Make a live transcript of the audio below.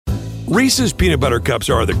Reese's peanut butter cups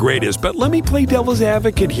are the greatest, but let me play devil's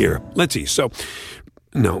advocate here. Let's see. So,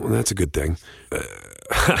 no, that's a good thing.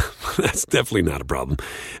 That's definitely not a problem.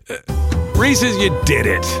 Reese's, you did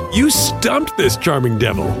it. You stumped this charming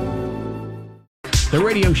devil. The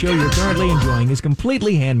radio show you're currently enjoying is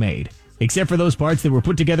completely handmade, except for those parts that were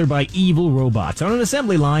put together by evil robots on an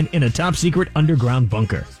assembly line in a top-secret underground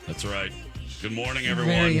bunker. That's right. Good morning,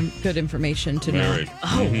 everyone. Very good information to know.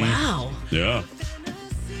 Oh, wow. Yeah.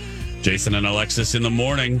 Jason and Alexis in the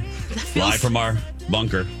morning, live from our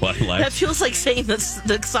bunker. That feels like saying the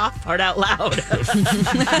soft part out loud.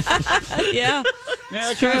 Yeah.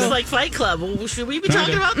 Yeah, It's like Fight Club. Should we be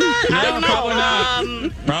talking about that? I don't know. Probably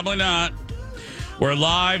not. Probably not. We're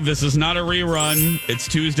live. This is not a rerun. It's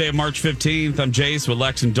Tuesday, March 15th. I'm Jace with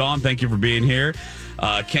Lex and Dawn. Thank you for being here.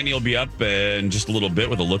 Kenny will be up in just a little bit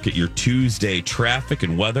with a look at your Tuesday traffic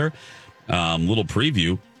and weather. Little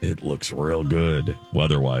preview. It looks real good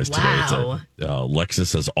weather-wise today. Wow.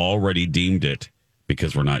 Lexus has already deemed it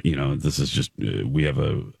because we're not, this is just,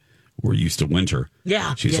 we're used to winter.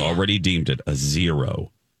 Yeah. She's already deemed it a zero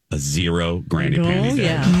granny panty day.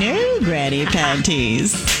 Yeah. No granny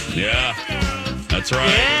panties. Yeah, that's right.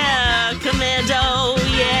 Yeah, Commando,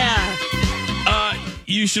 yeah.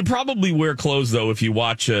 You should probably wear clothes, though, if you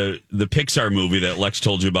watch the Pixar movie that Lex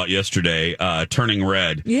told you about yesterday, Turning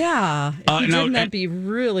Red. Yeah. Wouldn't that be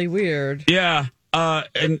really weird? Yeah.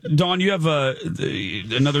 And Dawn, you have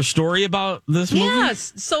another story about this movie?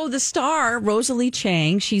 Yes. So the star, Rosalie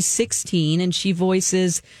Chang, she's 16 and she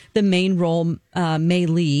voices the main role, Mei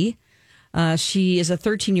Li. She is a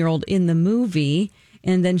 13-year-old in the movie.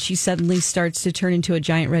 And then she suddenly starts to turn into a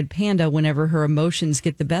giant red panda whenever her emotions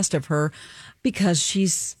get the best of her because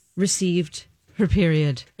she's received her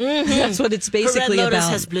period. Mm-hmm. That's what it's basically her red lotus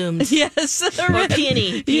about. Has bloomed. Yes. Or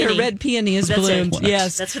peony. Your red peony has bloomed. It.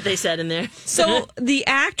 Yes. That's what they said in there. So the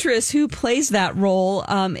actress who plays that role,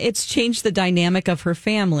 it's changed the dynamic of her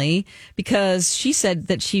family because she said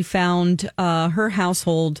that she found her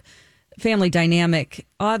household family dynamic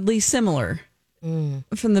oddly similar.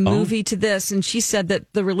 From the movie to this, and she said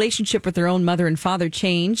that the relationship with her own mother and father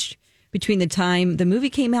changed between the time the movie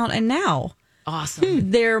came out and now. Awesome.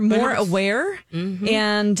 They're more aware,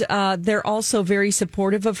 and they're also very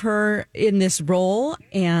supportive of her in this role.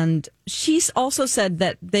 And she's also said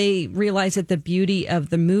that they realize that the beauty of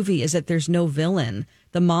the movie is that there's no villain.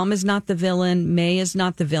 The mom is not the villain. May is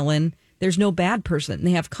not the villain. There's no bad person.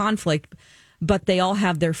 They have conflict, but they all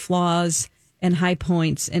have their flaws and high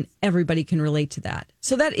points, and everybody can relate to that.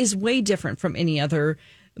 So that is way different from any other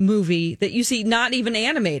movie that you see, not even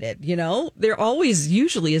animated, There always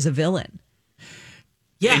usually is a villain.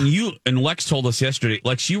 Yeah. And Lex told us yesterday,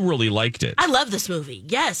 Lex, you really liked it. I love this movie,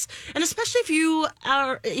 yes. And especially if you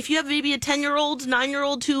have maybe a 10-year-old,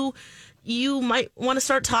 9-year-old who you might want to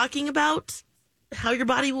start talking about how your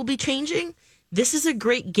body will be changing, this is a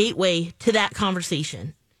great gateway to that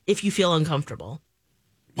conversation if you feel uncomfortable.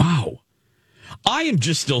 Wow. I am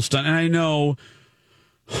just still stunned, and I know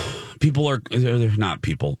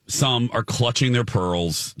some are clutching their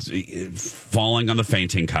pearls, falling on the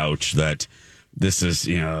fainting couch that this is,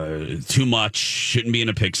 too much, shouldn't be in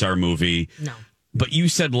a Pixar movie. No. But you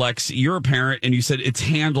said, Lex, you're a parent, and you said it's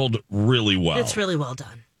handled really well. It's really well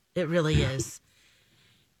done. It really is.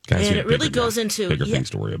 Guys, and it really goes into bigger things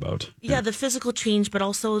to worry about. Yeah, the physical change, but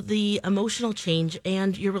also the emotional change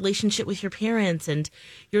and your relationship with your parents and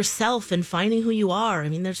yourself and finding who you are. I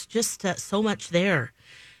mean, there's just so much there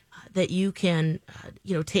that you can,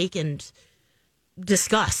 take and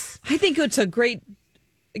discuss. I think it's a great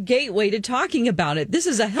gateway to talking about it. This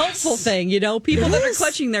is a helpful thing, people that are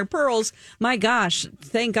clutching their pearls. My gosh,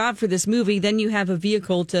 thank God for this movie. Then you have a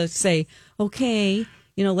vehicle to say, okay,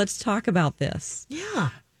 let's talk about this. Yeah.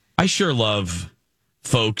 I sure love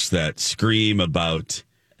folks that scream about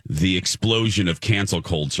the explosion of cancel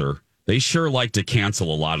culture. They sure like to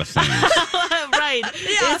cancel a lot of things. Right.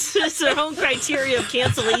 Yeah. It's just their own criteria of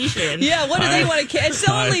cancellation. Yeah, what do they want to cancel? It's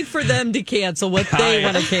only for them to cancel what they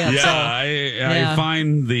want to cancel. I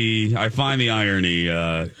find the irony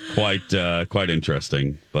quite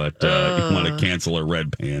interesting. But you want to cancel a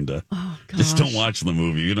red panda. Oh, gosh. Just don't watch the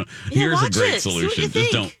movie. Here's a great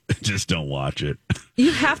solution. Just don't watch it.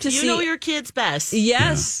 You have to see. You know your kids best.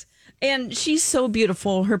 Yes. Yeah. And she's so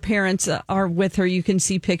beautiful. Her parents are with her. You can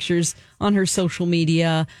see pictures on her social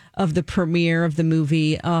media of the premiere of the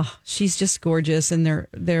movie. Oh, she's just gorgeous. And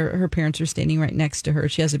her parents are standing right next to her.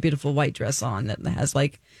 She has a beautiful white dress on that has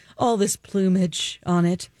all this plumage on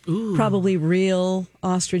it. Ooh. Probably real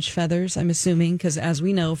ostrich feathers, I'm assuming, because as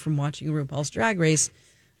we know from watching RuPaul's Drag Race,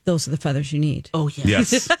 those are the feathers you need. Oh,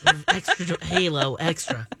 yes. Yes. Extra halo,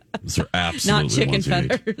 extra. Those are absolutely Not chicken ones you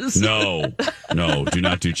need. feathers. No, do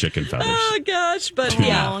not do chicken feathers. Oh, gosh. But Do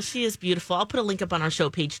yeah. Oh, she is beautiful. I'll put a link up on our show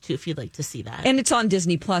page, too, if you'd like to see that. And it's on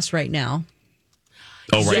Disney Plus right now.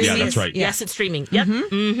 Oh, right. Yes, Yeah, it that's is. right. Yes, it's streaming. Yep.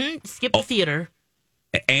 Mm-hmm. Skip the theater.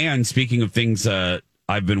 And speaking of things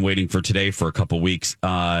I've been waiting for today for a couple weeks,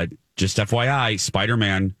 just FYI,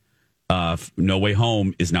 Spider-Man No Way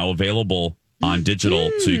Home is now available on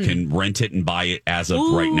digital, so you can rent it and buy it as of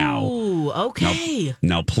right now. Ooh, okay.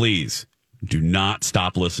 Now, please do not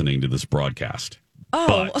stop listening to this broadcast.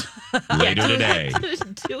 Oh. But later today,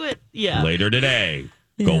 Do it. Yeah. later today,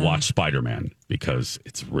 go watch Spider-Man because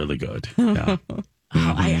it's really good. Yeah. Oh,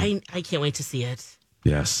 I can't wait to see it.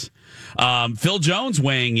 Yes. Phil Jones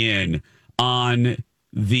weighing in on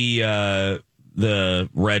the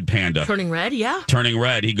Red Panda. Turning red, yeah. Turning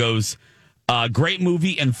Red. He goes, great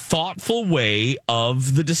movie and thoughtful way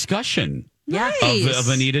of the discussion. Yeah. Of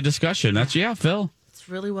Anita discussion. That's, Phil. It's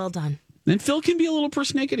really well done. And Phil can be a little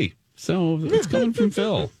persnickety. So it's coming from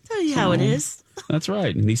Phil. Tell you how it is. That's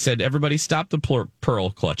right. And he said, everybody stop the pearl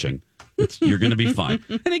clutching. You're going to be fine.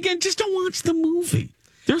 And again, just don't watch the movie.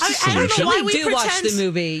 There's a I don't know solution. why We do watch pretend- the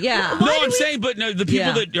movie. Yeah. No, I'm saying, but no, the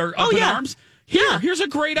people that are up in arms, here's a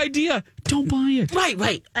great idea. Don't buy it.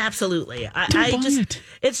 Right. Absolutely. Don't buy it.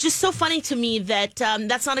 It's just so funny to me that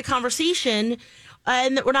that's not a conversation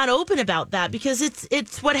and that we're not open about that because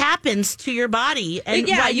it's what happens to your body. And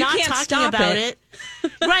Yeah, by you not can't talking stop about it.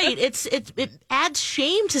 right. It adds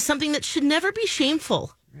shame to something that should never be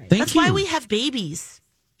shameful. Thank That's you. why we have babies.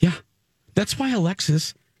 Yeah. That's why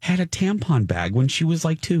Alexis had a tampon bag when she was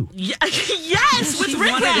like 2. Yeah, yes, with She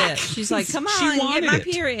Rick wanted Rack. it. She's like, come She on, wanted get my it.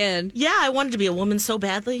 period. Yeah, I wanted to be a woman so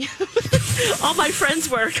badly. All my friends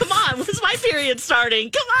were. Come on, when's my period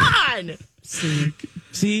starting? Come on.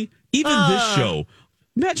 See, even this show.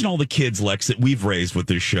 Imagine all the kids, Lex, that we've raised with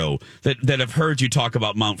this show that have heard you talk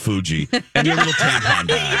about Mount Fuji and your little tampon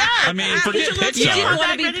bag. I mean, forget Your little You Pixar. didn't tampon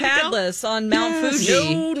want to be ready to go? padless on Mount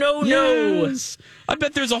Fuji. No. Yes. I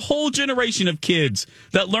bet there's a whole generation of kids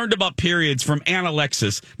that learned about periods from Aunt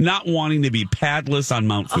Alexis not wanting to be padless on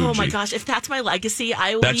Mount Fuji. Oh my gosh, if that's my legacy,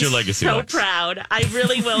 I will That's be your legacy, so Lex. proud. I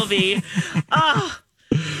really will be.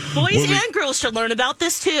 Boys and girls should learn about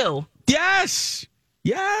this too. Yes.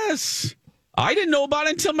 I didn't know about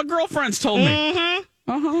it until my girlfriends told me. And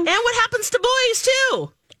what happens to boys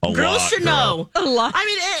too? A Girls lot, should girl. know. A lot. I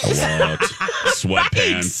mean, What?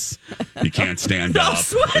 Sweatpants. You can't stand up in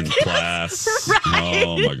sweatpants. class. Right.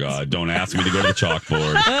 Oh my God. Don't ask me to go to the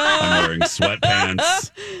chalkboard. I'm wearing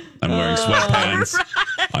sweatpants.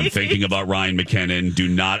 I'm thinking about Ryan McKinnon. Do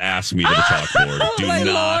not ask me to the chalkboard. Do Oh, my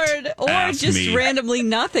not Lord. Or ask just me. randomly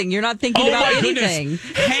nothing. You're not thinking Oh about my anything.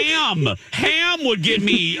 goodness. Ham would get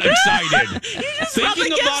me excited. rub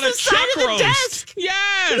Thinking against about a the side chuck of the roast. desk.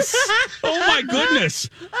 Yes. Oh my goodness.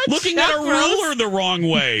 Looking at a chuck roast. ruler the wrong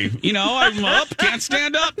way. You know, I'm up, can't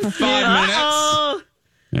stand up for 5 minutes. Oh,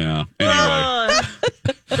 Yeah. Anyway.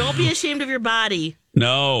 don't be ashamed of your body.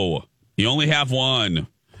 No. You only have one.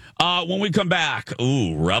 When we come back,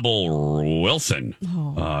 Rebel Wilson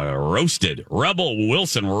roasted. Rebel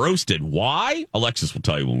Wilson roasted. Why? Alexis will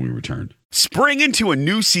tell you when we return. Spring into a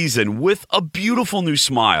new season with a beautiful new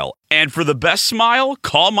smile. And for the best smile,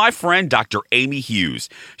 call my friend Dr. Amy Hughes.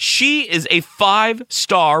 She is a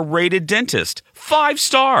 5-star rated dentist.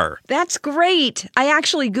 5-star. That's great. I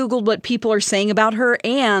actually Googled what people are saying about her,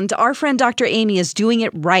 and our friend Dr. Amy is doing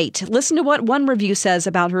it right. Listen to what one review says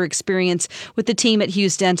about her experience with the team at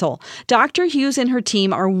Hughes Dental. Dr. Hughes and her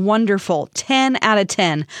team are wonderful. 10 out of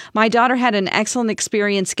 10. My daughter had an excellent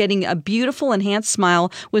experience getting a beautiful enhanced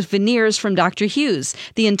smile with veneers from Dr. Hughes.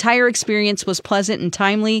 The entire experience was pleasant and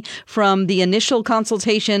timely from the initial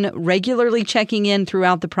consultation, regularly checking in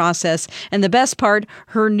throughout the process, and the best part,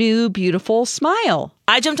 her new beautiful smile.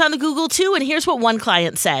 I jumped on the Google too, and here's what one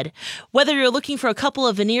client said. Whether you're looking for a couple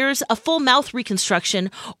of veneers, a full mouth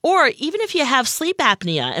reconstruction, or even if you have sleep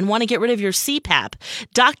apnea and want to get rid of your CPAP,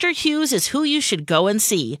 Dr. Hughes is who you should go and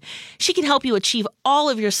see. She can help you achieve all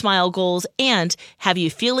of your smile goals and have you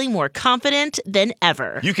feeling more confident than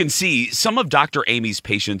ever. You can see some of Dr. Amy's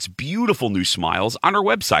patients' beautiful new smiles on her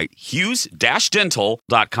website,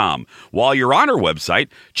 hughes-dental.com. While you're on her website,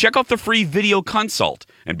 check out the free video consult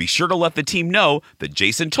and be sure to let the team know that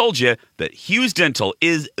Jason told you that Hughes Dental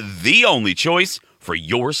is the only choice for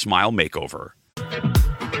your smile makeover.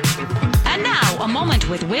 And now, a moment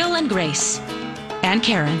with Will and Grace. And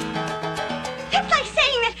Karen. It's like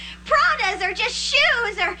saying that Pradas are just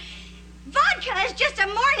shoes or vodka is just a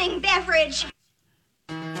morning beverage.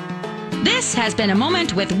 This has been a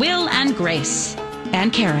moment with Will and Grace.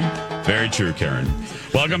 And Karen. Very true, Karen.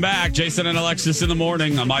 Welcome back. Jason and Alexis in the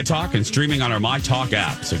morning on My Talk and streaming on our My Talk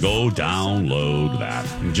app. So go download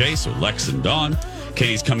that. And Jason, Lex, and Dawn.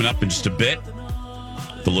 Kenny's coming up in just a bit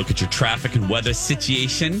to look at your traffic and weather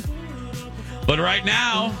situation. But right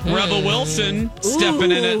now, Rebel Wilson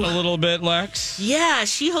stepping in it a little bit, Lex. Yeah,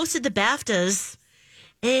 she hosted the BAFTAs,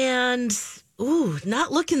 and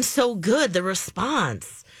not looking so good, the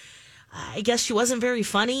response. I guess she wasn't very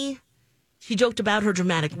funny. She joked about her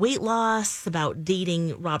dramatic weight loss, about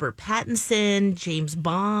dating Robert Pattinson, James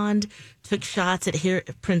Bond, took shots at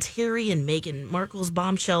Prince Harry and Meghan Markle's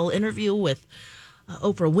bombshell interview with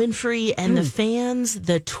Oprah Winfrey and the fans,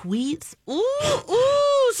 the tweets.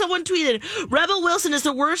 Someone tweeted, Rebel Wilson is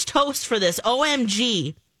the worst host for this.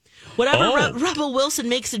 OMG. Whatever Rebel Wilson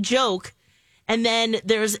makes a joke, and then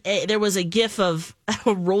there was a gif of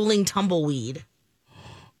a rolling tumbleweed.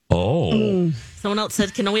 Oh. Someone else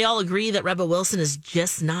said, can we all agree that Rebel Wilson is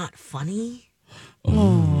just not funny?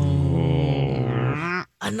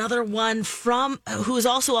 Another one from who is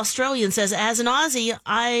also Australian says, as an Aussie,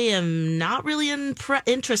 I am not really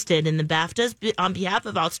interested in the BAFTAs. On behalf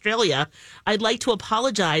of Australia, I'd like to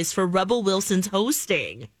apologize for Rebel Wilson's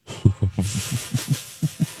hosting.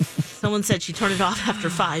 Someone said she turned it off after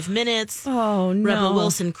 5 minutes. Oh, no. Rebel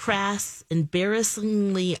Wilson crass,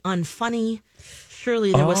 embarrassingly unfunny.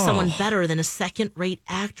 Surely there was someone better than a second-rate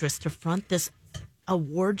actress to front this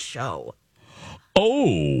award show.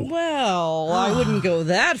 Oh. Well, I wouldn't go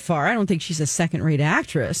that far. I don't think she's a second-rate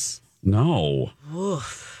actress. No.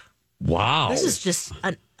 Oof. Wow. This is just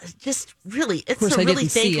really, it's course, a I really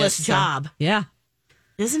didn't see thankless it, so- job, Yeah.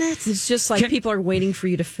 isn't it? It's just like people are waiting for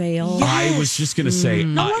you to fail. I was just going to say.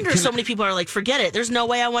 No wonder so many people are like, forget it. There's no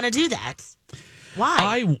way I want to do that.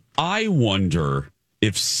 Why? I wonder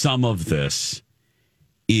if some of this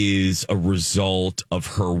is a result of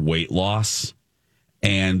her weight loss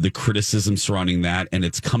and the criticism surrounding that, and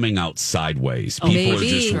it's coming out sideways. People are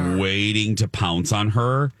just waiting to pounce on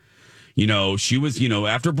her. You know, she was,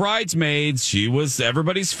 after Bridesmaids, she was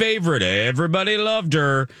everybody's favorite. Everybody loved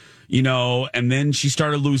her, and then she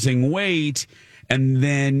started losing weight. And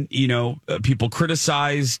then, people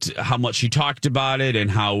criticized how much she talked about it and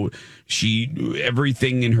how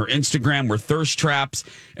everything in her Instagram were thirst traps.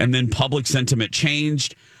 And then public sentiment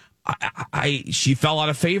changed. She fell out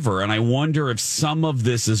of favor. And I wonder if some of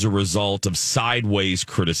this is a result of sideways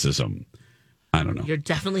criticism. I don't know. You're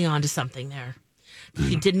definitely onto something there.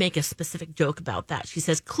 She did make a specific joke about that. She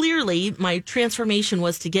says, clearly, my transformation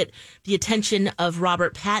was to get the attention of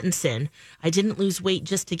Robert Pattinson. I didn't lose weight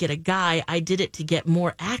just to get a guy. I did it to get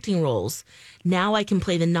more acting roles. Now I can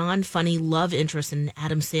play the non-funny love interest in an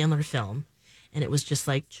Adam Sandler film. And it was just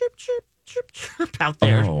like, chirp, chirp, chirp, chirp out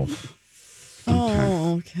there.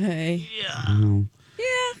 Oh, okay. Yeah.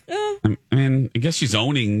 Yeah. I mean, I guess she's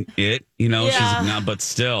owning it, she's not, but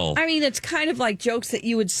still. I mean, it's kind of like jokes that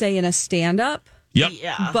you would say in a stand-up. Yep.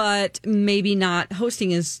 Yeah. But maybe not.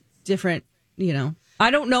 Hosting is different,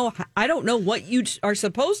 I don't know what you are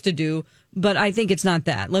supposed to do, but I think it's not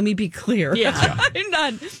that. Let me be clear. Yeah.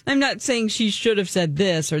 I'm not saying she should have said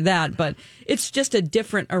this or that, but it's just a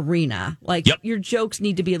different arena. Like your jokes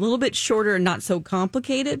need to be a little bit shorter and not so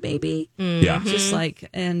complicated, maybe. Yeah. Just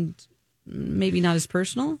and maybe not as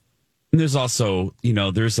personal. And there's also,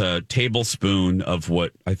 there's a tablespoon of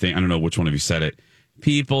what I don't know which one of you said it.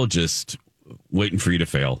 People just waiting for you to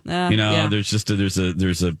fail.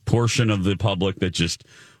 There's a portion of the public that just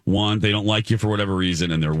they don't like you for whatever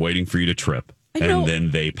reason, and they're waiting for you to trip, and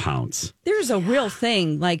then they pounce. There's a real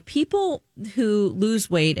thing, like people who lose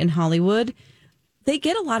weight in Hollywood, they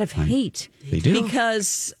get a lot of hate. They do.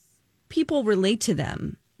 Because people relate to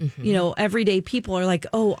them. Everyday people are like,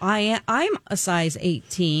 oh, I'm a size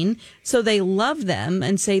 18. So they love them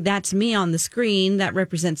and say, that's me on the screen. That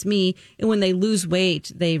represents me. And when they lose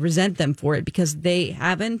weight, they resent them for it because they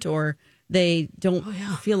haven't, or they don't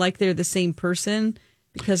feel like they're the same person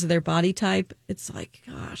because of their body type. It's like,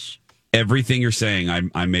 gosh. Everything you're saying,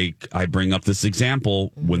 I bring up this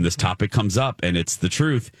example when this topic comes up, and it's the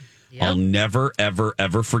truth. Yep. I'll never, ever,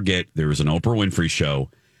 ever forget. There was an Oprah Winfrey show.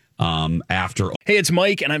 Hey, it's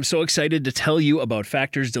Mike, and I'm so excited to tell you about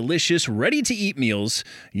Factor's delicious, ready-to-eat meals.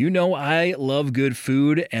 You know I love good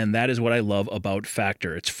food, and that is what I love about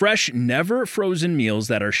Factor. It's fresh, never frozen meals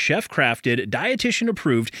that are chef-crafted,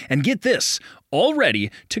 dietitian-approved, and get this, all ready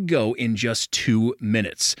to go in just 2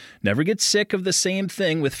 minutes. Never get sick of the same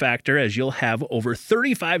thing with Factor, as you'll have over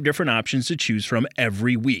 35 different options to choose from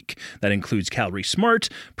every week. That includes Calorie Smart,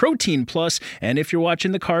 Protein Plus, and if you're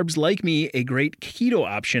watching the carbs like me, a great keto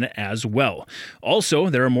option as well. Also,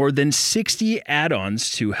 there are more than 60 add-ons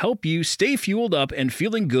to help you stay fueled up and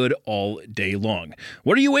feeling good all day long.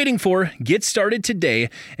 What are you waiting for? Get started today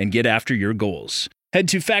and get after your goals. Head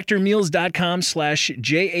to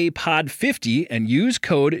factormeals.com/JAPOD50 and use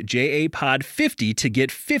code JAPOD50 to get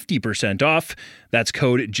 50% off. That's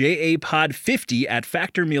code JAPOD50 at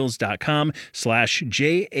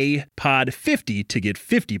factormeals.com/JAPOD50 to get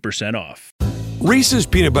 50% off. Reese's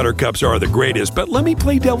peanut butter cups are the greatest, but let me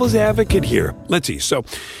play devil's advocate here. Let's see. So,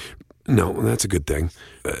 no, that's a good thing.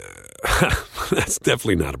 That's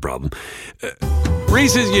definitely not a problem.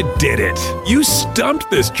 Reese's, you did it. You stumped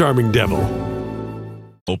this charming devil.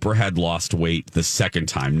 Oprah had lost weight the second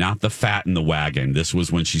time, not the fat in the wagon. This was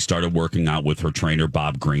when she started working out with her trainer,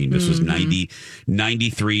 Bob Green. This was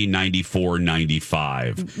 93, 94,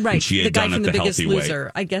 95. Right. She had the guy done from it The the Biggest healthy Loser.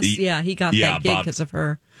 way. I guess, he got that gig because of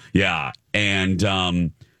her. Yeah. And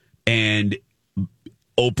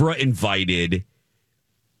Oprah invited,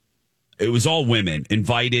 it was all women,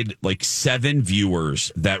 invited like 7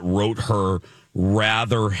 viewers that wrote her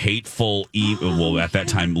rather hateful, at that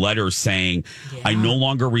time, letters saying, I no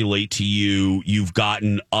longer relate to you. You've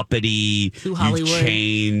gotten uppity. You've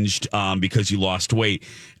changed because you lost weight.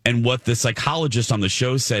 And what the psychologist on the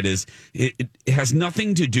show said is it has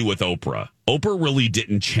nothing to do with Oprah. Oprah really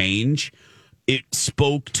didn't change. It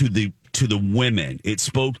spoke to the women. It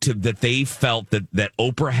spoke to that they felt that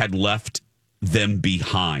Oprah had left them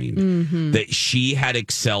behind, that she had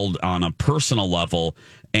excelled on a personal level,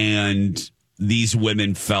 and these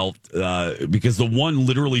women felt because the one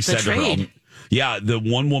literally said to her, the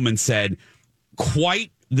one woman said,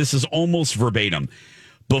 this is almost verbatim,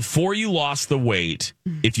 before you lost the weight,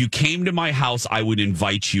 if you came to my house, I would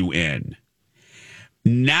invite you in.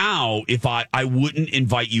 Now, if I wouldn't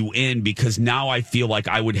invite you in because now I feel like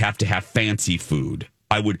I would have to have fancy food.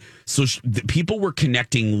 People were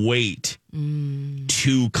connecting weight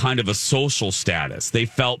to kind of a social status. They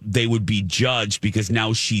felt they would be judged because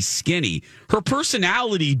now she's skinny. Her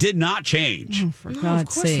personality did not change. Oh, for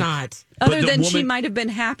God's sake. Not. Other than she might have been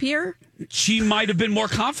happier? She might have been more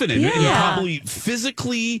confident. Yeah. And probably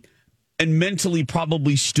physically and mentally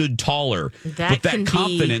probably stood taller. But that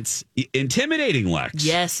confidence, intimidating, Lex.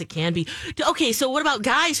 Yes, it can be. Okay, so what about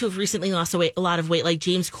guys who have recently lost a lot of weight, like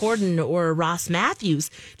James Corden or Ross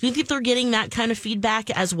Matthews? Do you think they're getting that kind of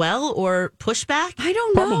feedback as well, or pushback? I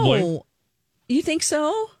don't know. You think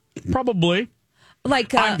so? Probably.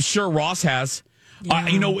 Like I'm sure Ross has. Yeah.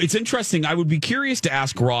 It's interesting. I would be curious to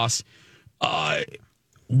ask Ross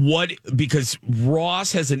because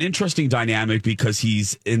Ross has an interesting dynamic because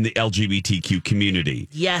he's in the LGBTQ community.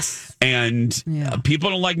 Yes. And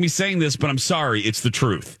people don't like me saying this, but I'm sorry. It's the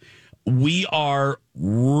truth. We are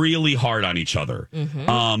really hard on each other.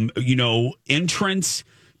 Entrance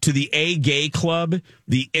to the gay club,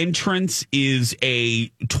 the entrance is a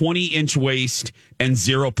 20-inch waist and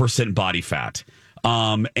 0% body fat.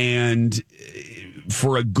 And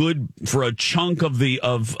for a chunk of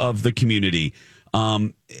the community,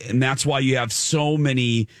 and that's why you have so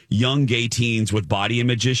many young gay teens with body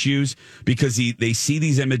image issues, because they see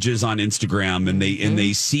these images on Instagram and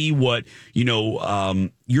they see what,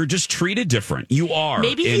 you're just treated different. You are.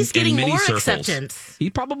 Maybe he's getting more acceptance. He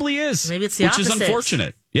probably is. Maybe it's the opposite. Which is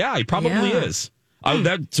unfortunate. Yeah, he probably is.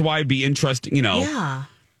 That's why it'd be interesting,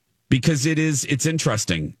 because it's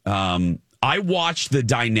interesting. I watched the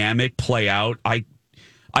dynamic play out.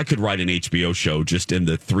 I could write an HBO show just in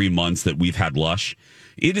the 3 months that we've had Lush.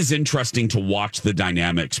 It is interesting to watch the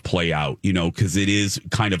dynamics play out, because it is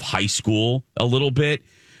kind of high school a little bit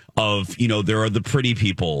of, there are the pretty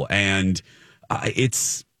people, and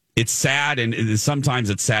it's sad. And sometimes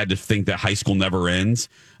it's sad to think that high school never ends.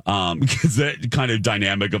 Because that kind of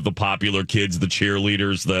dynamic of the popular kids, the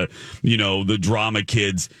cheerleaders, the drama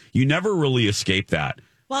kids, you never really escape that.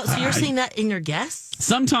 Well, so you're seeing that in your guests?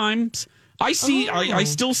 Sometimes. I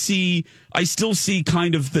still see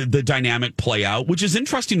kind of the dynamic play out, which is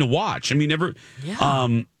interesting to watch. I mean,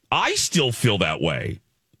 I still feel that way.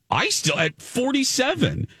 At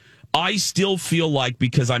 47, I still feel like,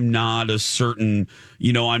 because I'm not a certain,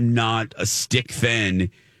 I'm not a stick thin,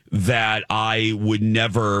 that I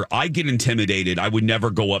get intimidated. I would never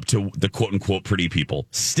go up to the quote unquote pretty people.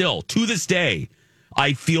 Still, to this day,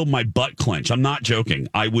 I feel my butt clench. I'm not joking.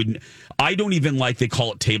 I don't even like, they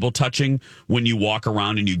call it table touching when you walk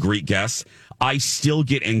around and you greet guests. I still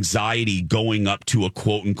get anxiety going up to a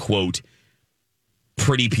quote unquote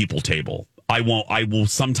pretty people table. I will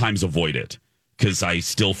sometimes avoid it because I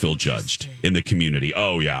still feel judged in the community.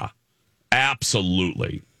 Oh, yeah.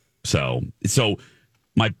 Absolutely. So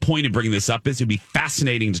my point in bringing this up is it'd be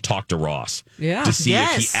fascinating to talk to Ross. Yeah. To see if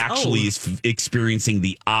he actually is experiencing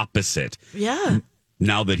the opposite. Yeah.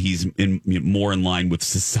 Now that he's more in line with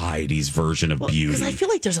society's version of beauty. Because I feel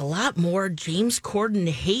like there's a lot more James Corden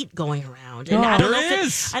hate going around. And I don't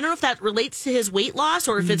know if that relates to his weight loss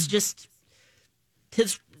or if it's just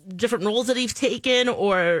his different roles that he's taken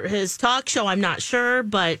or his talk show. I'm not sure,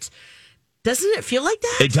 but doesn't it feel like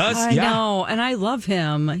that? It does, I know, and I love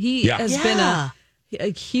him. He has been a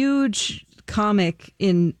huge comic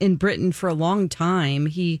in Britain for a long time.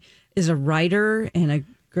 He is a writer and a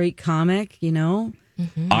great comic, you know.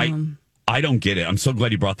 Mm-hmm. I don't get it. I'm so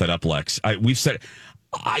glad you brought that up, Lex. We've said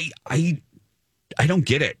I don't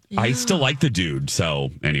get it. Yeah. I still like the dude. So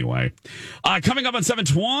anyway, coming up on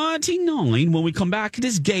 7:29 when we come back, it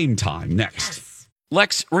is game time next. Yes.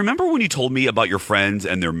 Lex, remember when you told me about your friends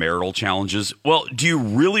and their marital challenges? Well, do you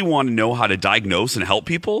really want to know how to diagnose and help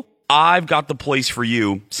people? I've got the place for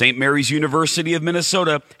you. St. Mary's University of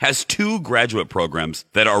Minnesota has 2 graduate programs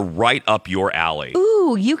that are right up your alley.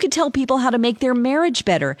 Ooh, you could tell people how to make their marriage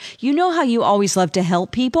better. You know how you always love to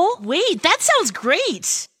help people. Wait, that sounds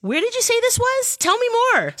great. Where did you say this was? Tell me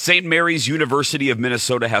more. St. Mary's University of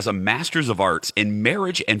Minnesota has a Master's of Arts in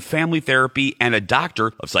Marriage and Family Therapy and a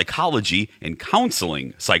Doctor of Psychology in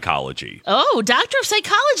Counseling Psychology. Oh, Doctor of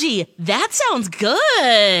Psychology. That sounds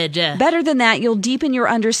good. Better than that, you'll deepen your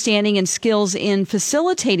understanding and skills in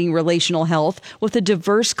facilitating relational health with a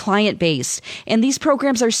diverse client base. And these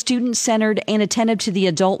programs are student-centered and attentive to the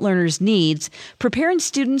adult learner's needs, preparing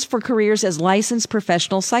students for careers as licensed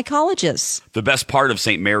professional psychologists. The best part of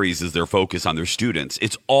St. Mary's is their focus on their students.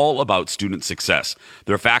 It's all about student success.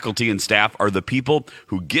 Their faculty and staff are the people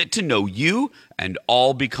who get to know you and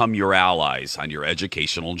all become your allies on your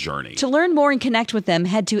educational journey. To learn more and connect with them,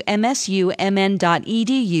 head to msumn.edu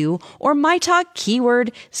or MyTalk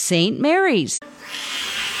keyword St. Mary's.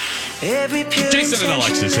 Jason and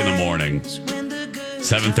Alexis in the morning.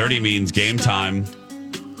 7:30 means game time.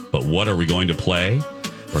 But what are we going to play?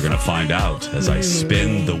 We're going to find out as I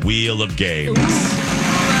spin the wheel of games.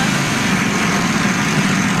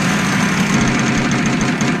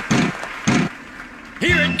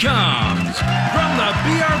 Here it comes from the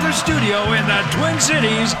B. Arthur Studio in the Twin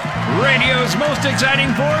Cities, radio's most exciting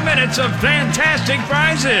 4 minutes of fantastic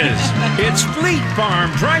prizes. It's Fleet Farm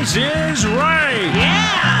Price is Right.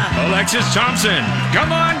 Yeah. Alexis Thompson, come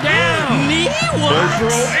on down. Me? What?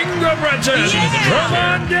 Oprah Ingebretson, come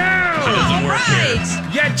on down. She doesn't work here.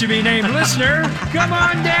 Yet to be named listener, come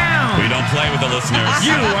on down. We don't play with the listeners.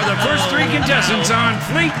 You are the first 3 contestants on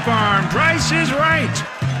Fleet Farm Price is Right.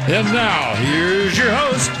 And now, here's your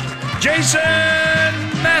host, Jason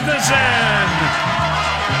Matheson.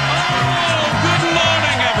 Oh, good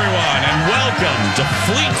morning, everyone, and welcome to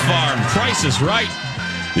Fleet Farm Price is Right,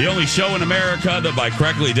 the only show in America that by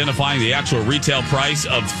correctly identifying the actual retail price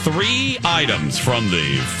of 3 items from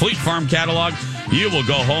the Fleet Farm catalog, you will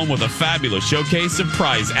go home with a fabulous showcase of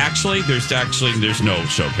prize. Actually, there's no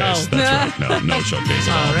showcase. Oh. That's right. No showcase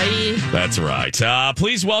at all. Alrighty. That's right.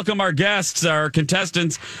 Please welcome our guests, our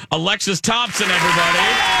contestants, Alexis Thompson, everybody,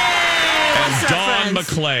 and Dawn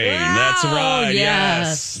McClain. That's right.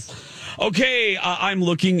 Yes. Okay, I'm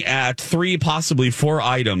looking at 3, possibly 4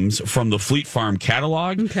 items from the Fleet Farm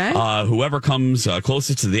catalog. Okay. Whoever comes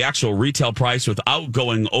closest to the actual retail price without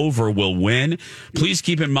going over will Please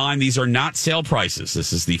keep in mind these are not sale prices.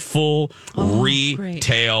 This is the full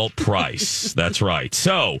retail price. That's right.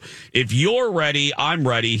 So if you're ready, I'm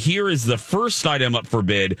ready. Here is the first item up for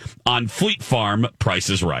bid on Fleet Farm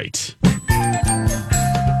Price is Right.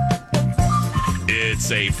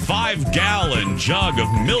 It's a 5-gallon jug of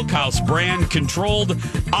Milkhouse brand controlled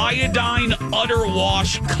iodine udder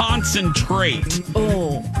wash concentrate.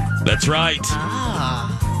 Oh. That's right.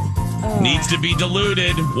 Needs to be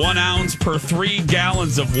diluted 1 ounce per 3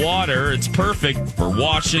 gallons of water. It's perfect for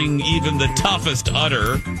washing even the toughest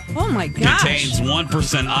udder. Oh my gosh. Contains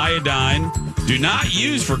 1% iodine. Do not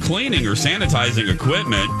use for cleaning or sanitizing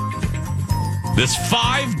equipment. This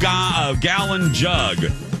 5-gallon jug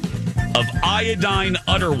of iodine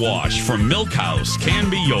udder wash from Milkhouse can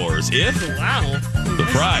be yours if the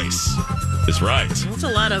price is right. That's a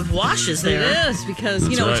lot of washes there. It is because,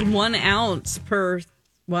 That's it's right. 1 ounce per,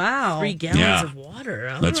 3 gallons of water.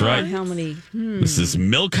 I don't That's know right. how many. This is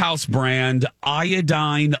Milkhouse brand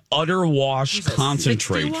iodine udder wash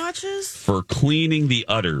concentrate 60 watches? for cleaning the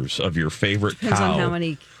udders of your favorite Depends cow. on how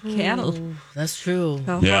many cattle. That's true.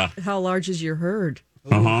 Yeah. How large is your herd?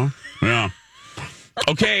 Yeah.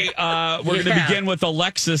 Okay, we're going to begin with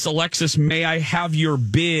Alexis. Alexis, may I have your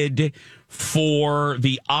bid for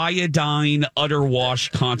the iodine udder wash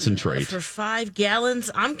concentrate? For 5 gallons,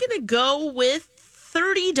 I'm going to go with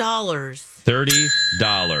 $30.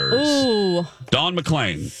 $30. Ooh. Dawn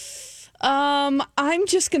McClain. I'm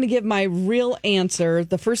just going to give my real answer.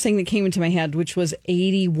 The first thing that came into my head, which was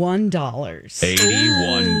 $81.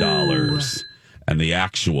 $81. And the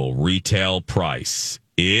actual retail price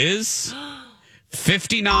is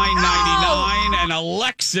 $59.99, and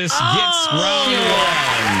Alexis gets round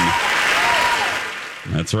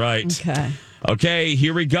one. That's right. Okay,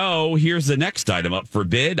 here we go. Here's the next item up for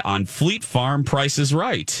bid on Fleet Farm Price is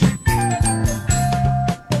Right.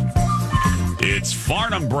 It's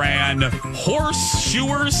Farnham brand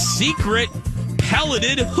Horseshoer's Secret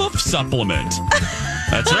Pelleted Hoof Supplement.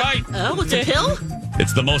 That's right. Oh, it's a pill?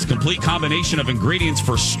 It's the most complete combination of ingredients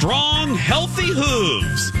for strong, healthy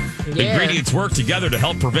hooves. The ingredients work together to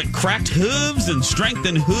help prevent cracked hooves and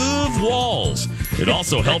strengthen hoof walls. It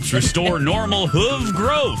also helps restore normal hoof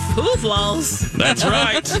growth. Hoof walls? That's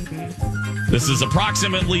right. This is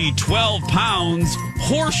approximately 12 pounds.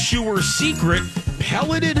 Horseshoer Secret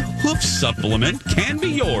Pelleted Hoof Supplement can be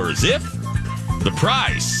yours if the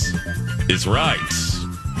price is right.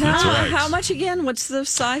 That's right. How much again? What's the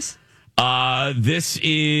size? This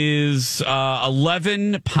is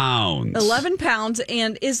 11 pounds. 11 pounds.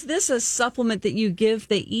 And is this a supplement that you give?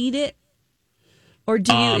 They eat it, or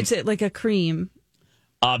do you? Is it like a cream?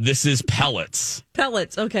 This is pellets.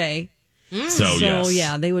 Pellets. Okay. So yes,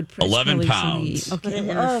 yeah, they would. 11 pounds. Okay.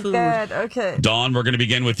 God. Okay. Dawn, we're going to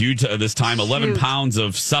begin with you this time. 11 pounds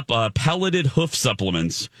of pelleted hoof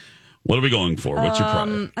supplements. What are we going for? What's your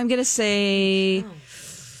price? I'm going to say.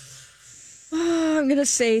 I'm going to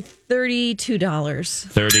say $32.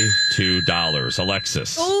 $32.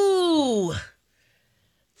 Alexis. Ooh.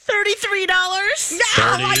 $33. No,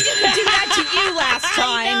 I didn't do that to you last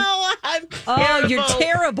time. I know. I'm Oh, you're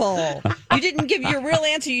terrible. You didn't give your real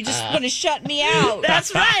answer. You just want to shut me out.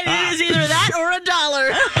 That's right. It is either that or $1.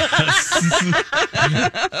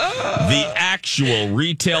 The actual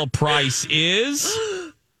retail price is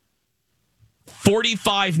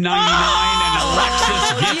 $45.99, and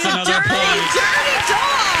Alexis gets another point. Dirty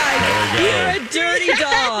dog. There we go. You're a dirty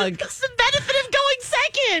dog. That's the benefit of going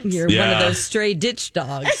second. You're one of those stray ditch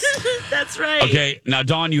dogs. That's right. Okay, now,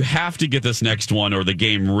 Dawn, you have to get this next one or the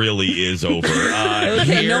game really is over.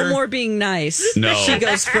 Okay, no more being nice. No. She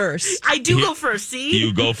goes first. I do go first, see?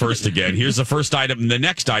 You go first again. Here's the first item, the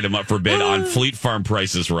next item up for bid on Fleet Farm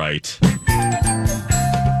Price is Right.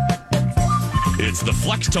 It's the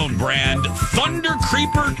Flextone brand Thunder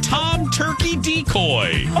Creeper Tom Turkey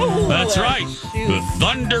Decoy. Oh, that's right. The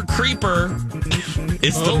Thunder Creeper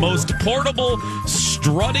is the most portable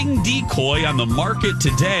strutting decoy on the market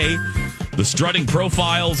today. The strutting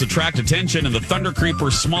profiles attract attention, and the Thunder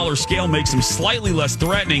Creeper's smaller scale makes them slightly less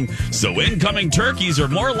threatening, so incoming turkeys are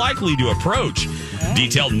more likely to approach.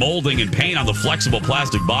 Detailed molding and paint on the flexible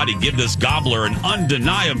plastic body give this gobbler an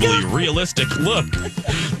undeniably realistic look.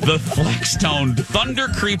 The Flextone Thunder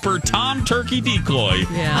Creeper Tom Turkey Decoy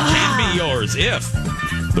can be yours if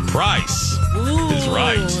the price is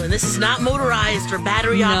right. This is not motorized or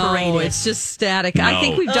battery operated. No, it's just static. No. I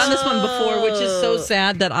think we've done this one before, which is so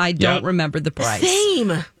sad that I don't remember the price.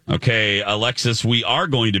 Same. Okay, Alexis, we are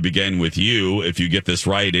going to begin with you. If you get this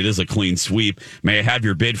right, it is a clean sweep. May I have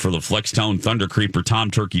your bid for the Flextone Thunder Creeper Tom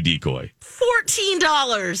Turkey Decoy? $14.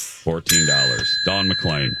 $14. Dawn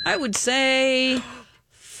McClain. I would say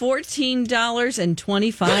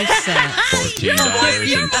 $14.25.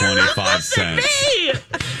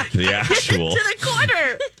 $14.25. The actual to the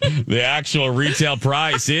corner. The actual retail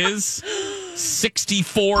price is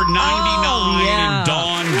 $64.99, and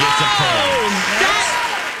Dawn gets a point.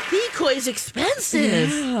 That decoy's expensive.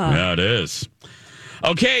 Yeah, it is.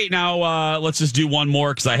 Okay, now let's just do one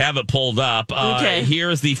more because I have it pulled up. Okay.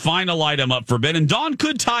 Here's the final item up for bid, and Dawn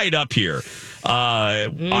could tie it up here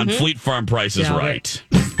on Fleet Farm Price is Right.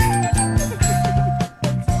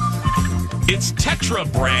 It's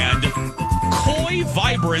Tetra brand Koi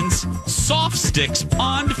Vibrance Soft Sticks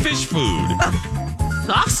Pond Fish Food.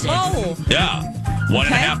 Soft sticks? Oh. Yeah.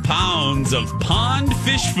 1.5 pounds of pond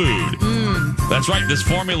fish food. That's right. This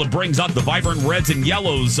formula brings out the vibrant reds and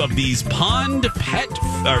yellows of these pet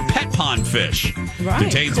pond fish. Right,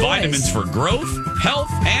 Contains vitamins for growth,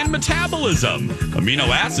 health, and metabolism. Amino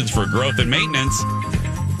acids for growth and maintenance.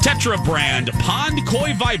 Tetra brand Pond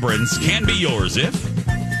Koi Vibrance can be yours if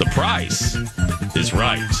the price is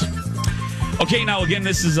right. Okay, now again,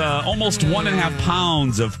 this is almost 1.5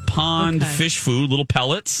 pounds of pond fish food, little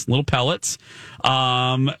pellets. This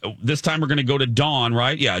time we're going to go to Dawn,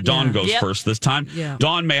 right? Yeah, Dawn goes first this time. Yeah.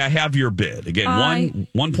 Dawn, may I have your bid? Again,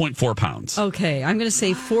 1.4 pounds. Okay, I'm going to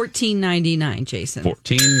say $14.99, Jason.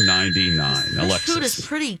 $14.99. Alexis. This food is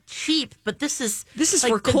pretty cheap, but this is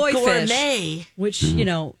for the koi gourmet. fish, which,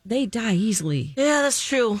 they die easily. Yeah, that's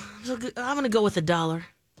true. So I'm going to go with $1.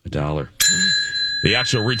 $1. The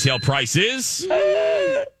actual retail price is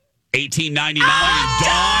 $18.99. And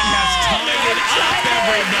Dawn has tied it up,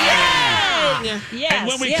 everybody. Yes, and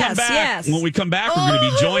when we come back, we're going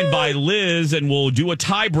to be joined by Liz, and we'll do a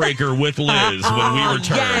tiebreaker with Liz when we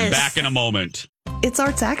return. Yes. Back in a moment. It's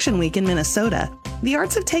Arts Action Week in Minnesota. The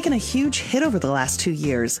arts have taken a huge hit over the last 2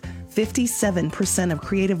 years. 57% of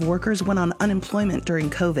creative workers went on unemployment during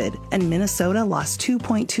COVID, and Minnesota lost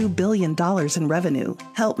 $2.2 billion in revenue.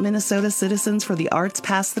 Help Minnesota Citizens for the Arts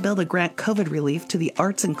pass the bill to grant COVID relief to the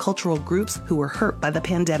arts and cultural groups who were hurt by the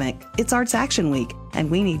pandemic. It's Arts Action Week, and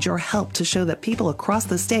we need your help to show that people across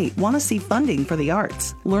the state want to see funding for the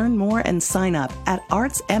arts. Learn more and sign up at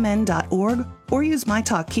artsmn.org or use my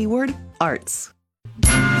talk keyword, arts.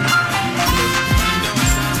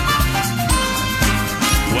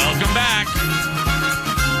 Welcome back.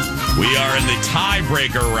 We are in the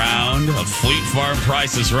tiebreaker round of Fleet Farm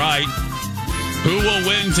Price is Right. Who will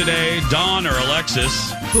win today, Dawn or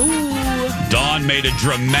Alexis? Dawn made a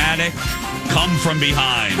dramatic come from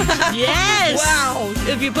behind. Yes. Wow,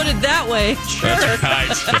 if you put it that way. That's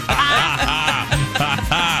right.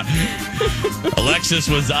 Alexis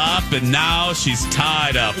was up, and now she's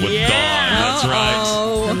tied up with Dawn. That's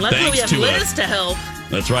right. And luckily we have Liz to help.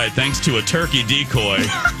 That's right. Thanks to a turkey decoy.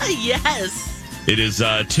 Yes. It is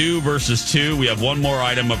 2 versus 2. We have one more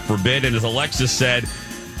item up for bid. And as Alexis said,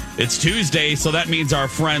 it's Tuesday, so that means our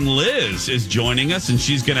friend Liz is joining us, and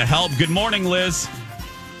she's going to help. Good morning, Liz.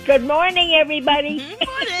 Good morning, everybody. Good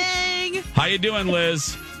morning. How you doing,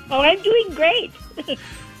 Liz? Oh, I'm doing great.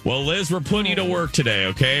 Well, Liz, we're putting you to work today,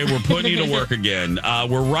 okay? We're putting you to work again.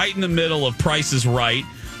 We're right in the middle of Price is Right.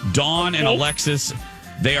 Dawn and Alexis,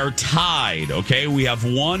 they are tied, okay? We have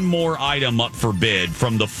one more item up for bid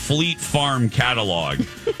from the Fleet Farm catalog.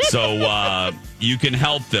 So you can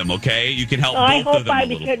help them, okay? You can help both of them a little. I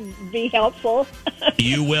hope I could be helpful.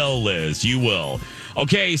 You will, Liz. You will.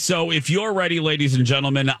 Okay, so if you're ready, ladies and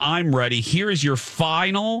gentlemen, I'm ready. Here is your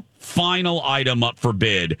final item up for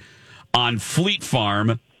bid on Fleet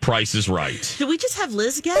Farm Price is Right. Should we just have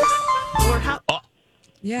Liz guess? Or how...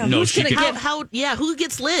 Yeah, no, who's going to get who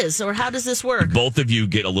gets Liz, or how does this work? Both of you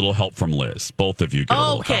get a little help from Liz. Both of you get a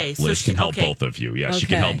little help. So Liz can help both of you. Yeah, she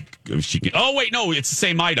can help. She can. Oh wait, no, it's the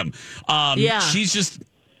same item. She's just.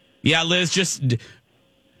 Yeah, Liz, just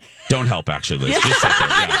don't help. Actually, Liz, just sit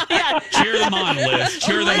there. Yeah. Cheer them on, Liz.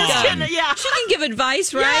 Cheer them on. She can give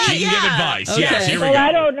advice, right? She can give advice. Okay. Yes, here we well, go.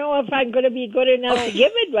 I don't know if I'm going to be good enough to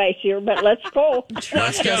give advice here, but let's go.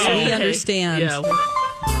 Let's go. We understand. Yeah.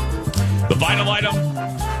 The final item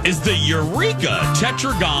is the Eureka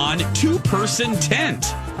Tetragon 2-person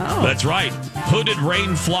tent. Oh. That's right. Hooded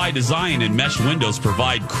rain fly design and mesh windows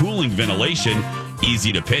provide cooling ventilation.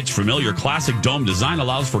 Easy to pitch, familiar classic dome design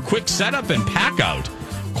allows for quick setup and pack out.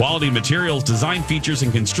 Quality materials, design features,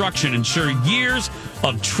 and construction ensure years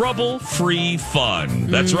of trouble-free fun.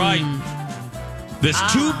 That's right. This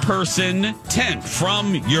 2-person tent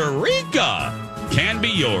from Eureka can be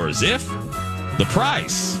yours if the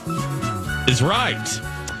price is right.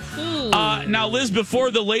 Now, Liz, before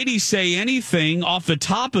the ladies say anything off the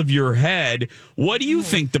top of your head, what do you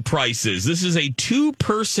think the price is? This is a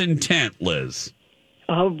 2-person tent, Liz.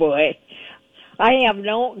 Oh, boy. I have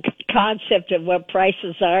no concept of what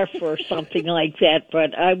prices are for something like that,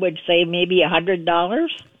 but I would say maybe $100. $100?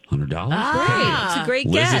 It's a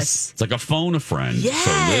great guess. It's like a phone a friend.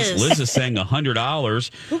 Yes. So Liz is saying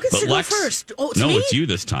 $100. Who gets to go first? Oh, it's no, me? it's you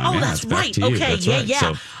this time. Oh, yeah, that's it's back right. to you. Okay, That's right. yeah.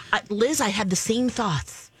 So, Liz, I had the same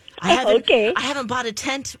thoughts. I haven't bought a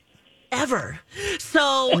tent ever.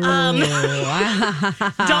 So, Dawn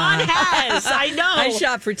has. I know. I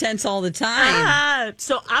shop for tents all the time.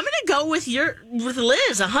 So I'm going to go with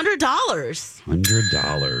Liz, $100.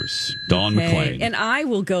 $100. Dawn McClain. And I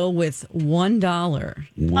will go with $1.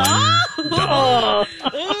 $1.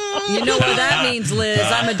 You know what that means, Liz.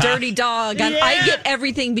 I'm a dirty dog. I get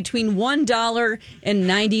everything between $1 and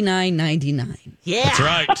 $99.99. Yeah. That's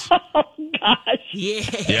right. Oh, gosh.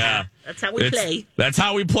 Yeah. That's how we play. That's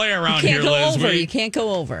how we play around here, Liz. You can't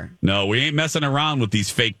go over. No, we ain't messing around with these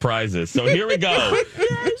fake prizes. So here we go.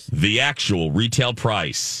 The actual retail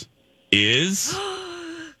price is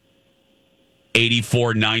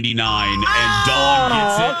 $84.99, and Dawn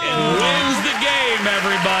gets it and wins the game time,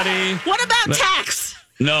 everybody. What about tax?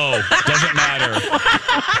 No, doesn't matter.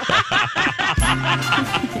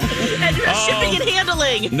 And shipping and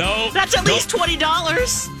handling. No. That's at least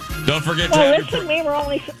 $20. Don't forget to Well, have listen, we were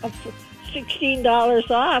only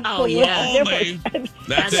 $16 off. Oh, so yeah. what's the difference? I mean,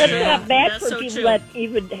 That's that's it. not bad That's for so people true. that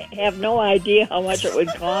even have no idea how much it would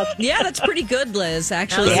cost. Yeah, that's pretty good, Liz,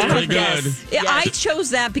 actually. That's pretty good. Yes. Yeah, Yes. I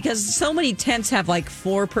chose that because so many tents have like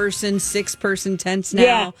 4-person, 6-person tents now,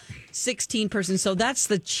 Yeah. 16-person. So that's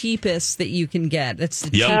the cheapest that you can get. That's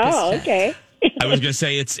the Yep. cheapest. Oh, tent. okay. I was going to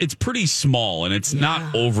say it's pretty small and it's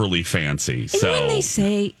not overly fancy. And So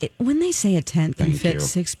when they say a tent can Thank fit you.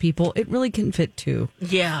 6 people, it really can fit 2.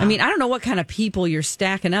 Yeah. I mean, I don't know what kind of people you're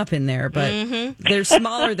stacking up in there, but they're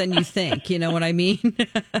smaller than you think. You know what I mean?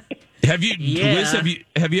 have you, Yeah. Liz?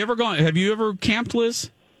 Have you ever camped,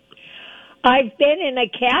 Liz? I've been in a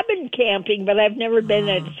cabin camping, but I've never been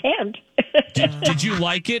in a tent. Did you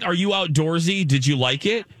like it? Are you outdoorsy? Did you like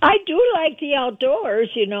it? I do like the outdoors,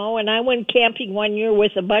 and I went camping one year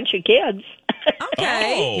with a bunch of kids.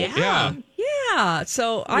 Okay. Oh, yeah. Yeah.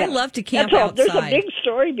 So I Yeah. love to camp That's all. There's a outside. big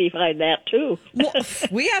story behind that, too. Well,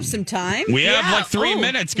 we have some time. We have Yeah. like 3 Oh,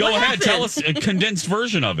 minutes. Go what ahead. happened? Tell us a condensed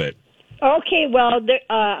version of it. Okay, well,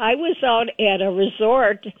 I was out at a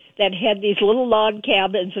resort that had these little log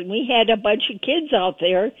cabins, and we had a bunch of kids out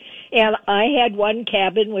there. And I had one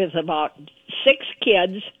cabin with about 6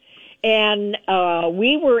 kids, and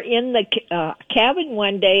we were in the cabin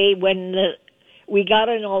one day when we got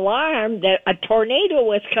an alarm that a tornado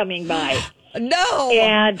was coming by. No.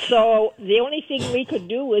 And so the only thing we could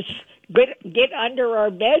do was get under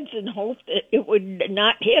our beds and hope that it would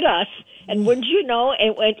not hit us. And wouldn't you know,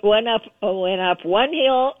 it went up one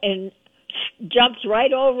hill and jumped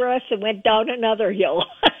right over us and went down another hill.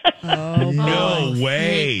 No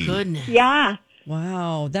way. Thank goodness. Yeah.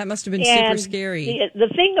 Wow, that must have been super And scary. The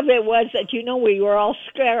thing of it was that we were all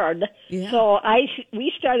scared. Yeah. So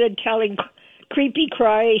we started telling creepy,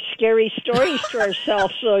 cry, scary stories to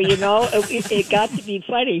ourselves. So it got to be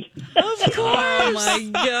funny. Of course. Oh my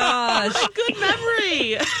gosh. What a good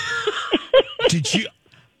memory. Did you?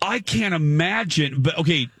 I can't imagine. But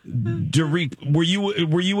okay, Derek, were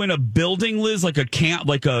you in a building, Liz, like a camp,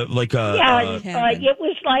 like a Yeah, it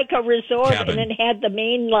was like a resort, cabin. and it had the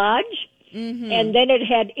main lodge, and then it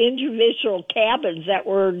had individual cabins that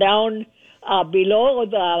were down below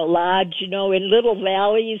the lodge, in little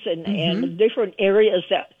valleys and different areas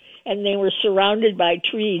and they were surrounded by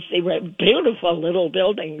trees. They were beautiful little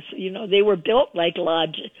buildings. They were built like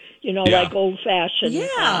lodge, like old-fashioned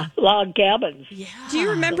log cabins. Yeah. Do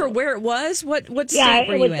you remember where it was? What state Yeah,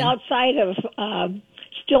 were it you was in? outside of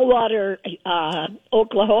Stillwater,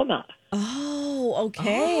 Oklahoma. Oh,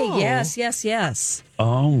 okay. Oh. Yes.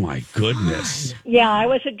 Oh my goodness. Yeah, I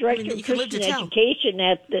was a director you of could live to Christian tell. education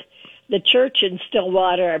at the church in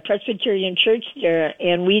Stillwater, a Presbyterian church there,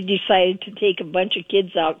 and we decided to take a bunch of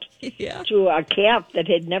kids out Yeah. to a camp that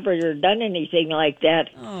had never done anything like that.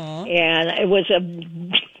 Aw. And it was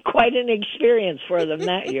quite an experience for them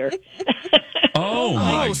that year. Oh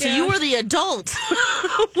my. Oh, so you were the adult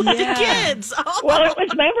with Yeah. the kids. Oh. Well, it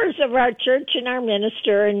was members of our church and our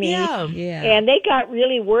minister and me. Yeah. Yeah. And they got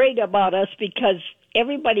really worried about us because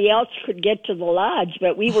everybody else could get to the lodge,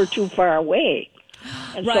 but we were too far away.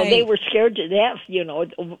 And so they Right. were scared to death,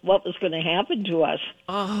 what was going to happen to us.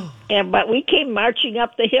 Oh. But we came marching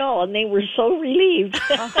up the hill, and they were so relieved.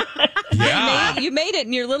 Yeah. You made it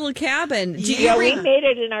in your little cabin. Yeah, we made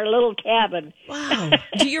it in our little cabin. Wow.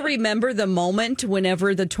 Do you remember the moment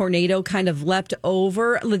whenever the tornado kind of leapt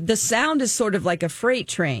over? The sound is sort of like a freight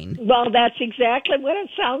train. Well, that's exactly what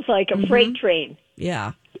it sounds like, a freight train.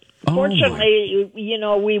 Yeah. Fortunately,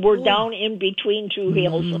 we were down in between two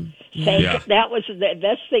hills. Yeah. That was the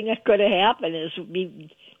best thing that could have happened is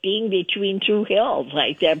being between two hills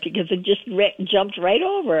like that because it just jumped right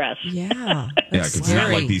over us. Yeah. Yeah, 'cause it's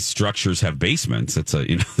not like these structures have basements. It's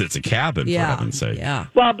it's a cabin for heaven's sake. Yeah.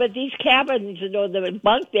 Well, but these cabins, the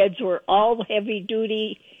bunk beds were all heavy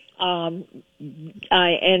duty and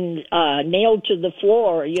nailed to the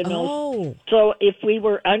floor, Oh. So if we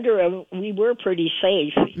were under them, we were pretty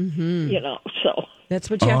safe, so. That's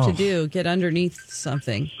what you have to do. Get underneath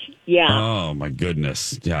something. Yeah. Oh my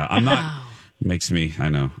goodness. Yeah, I'm not. Makes me. I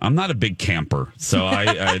know. I'm not a big camper, so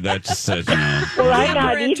I that just says Well, I'm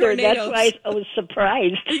not and either. That's tornadoes. why I was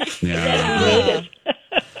surprised that we Yeah. made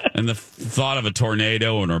it. And the thought of a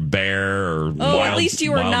tornado or a bear or Oh, wild, at least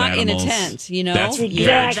you were wild not animals, in a tent, That's very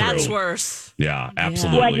Exactly. true. That's worse. Yeah,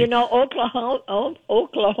 absolutely. Well,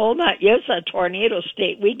 Oklahoma is a tornado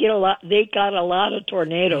state. We get a lot. They got a lot of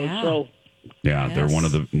tornadoes. Yeah. So Yeah, they're one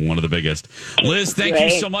of the biggest. Liz, thank you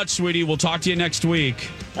Great. so much, sweetie. We'll talk to you next week.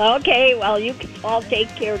 Okay, well, you can all take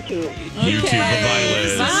care, too. You too. Bye-bye,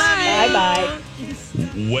 Liz. Bye-bye.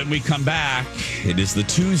 When we come back, it is the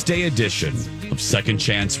Tuesday edition of Second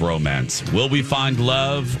Chance Romance. Will we find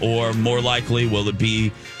love, or more likely, will it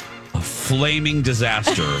be a flaming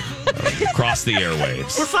disaster across the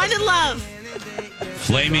airwaves? We're finding love.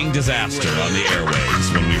 Flaming disaster on the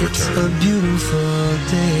airwaves when we return. A beautiful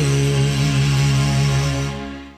day.